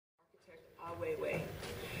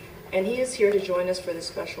and he is here to join us for this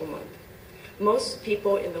special month. Most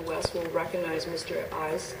people in the West will recognize Mr.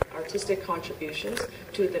 Ai's artistic contributions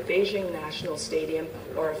to the Beijing National Stadium,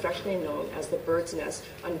 or affectionately known as the Bird's Nest,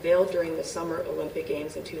 unveiled during the Summer Olympic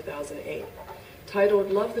Games in 2008.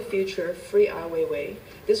 Titled Love the Future, Free WeiWei,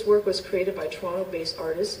 this work was created by Toronto-based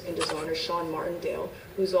artist and designer Sean Martindale,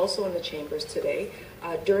 who's also in the chambers today,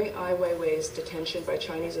 during WeiWei's detention by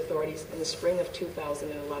Chinese authorities in the spring of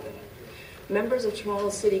 2011. Members of Toronto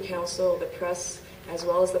City Council, the press, as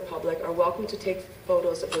well as the public, are welcome to take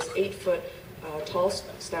photos of this 8-foot tall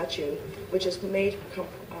statue, which is made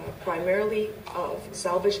primarily of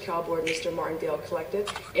salvaged cowboard Mr. Martindale collected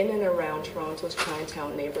in and around Toronto's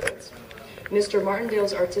Chinatown neighborhoods. Mr.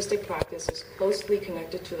 Martindale's artistic practice is closely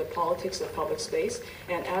connected to the politics of public space,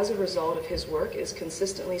 and as a result of his work is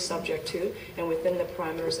consistently subject to and within the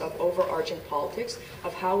parameters of overarching politics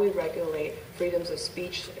of how we regulate freedoms of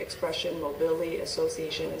speech, expression, mobility,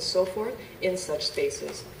 association, and so forth in such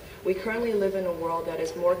spaces. We currently live in a world that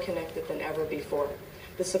is more connected than ever before.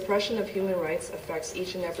 The suppression of human rights affects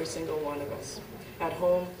each and every single one of us. At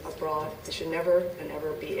home, abroad, it should never and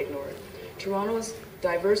ever be ignored. Toronto's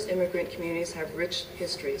diverse immigrant communities have rich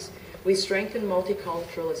histories. We strengthen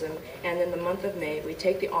multiculturalism, and in the month of May, we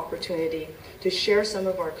take the opportunity to share some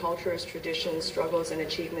of our cultures, traditions, struggles, and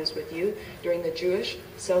achievements with you during the Jewish,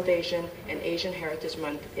 South Asian, and Asian Heritage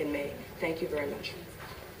Month in May. Thank you very much.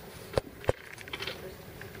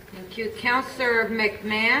 Thank you. Councillor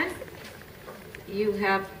McMahon, you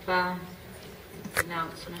have an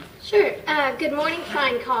announcement. Sure. Good morning,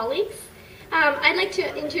 fine colleagues. I'd like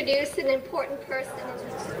to introduce an important person.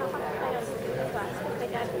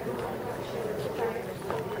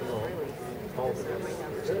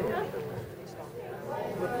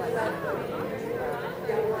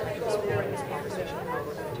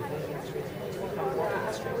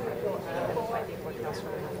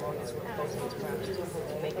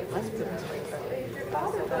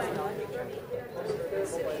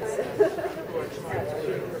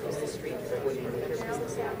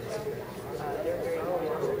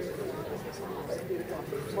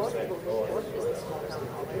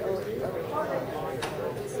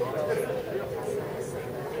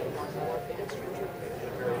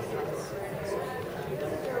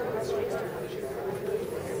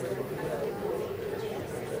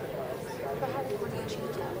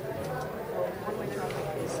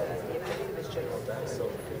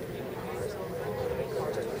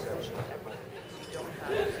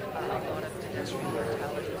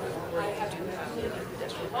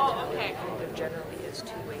 Oh, okay. There generally is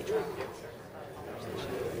two-way traffic.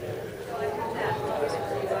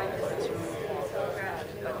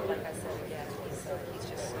 But like I said again, he's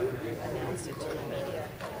just announced it to the media,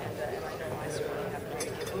 and I know I certainly haven't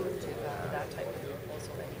given to that type of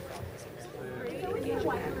proposal that he promised.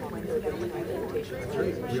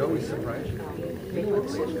 We always surprise you.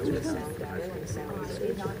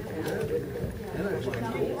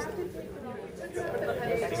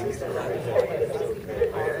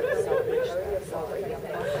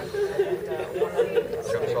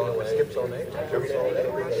 Jumps all, skips all night. Jumps all day.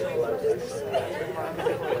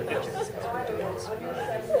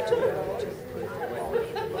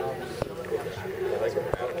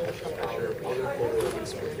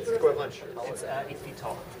 Let's go at lunch. It's 8 feet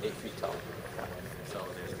tall. 8 feet tall. So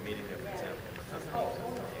there's a meeting that we have.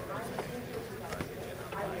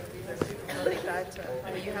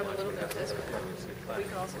 You have a little bit of this, but we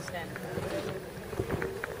can also stand.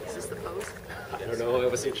 Is this the pose? I don't know. I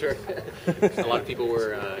wasn't sure. A lot of people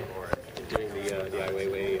were doing the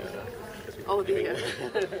WeiWei. Oh, the.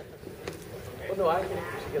 Well, no, I can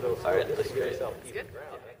get those. All right, that's great. It's good.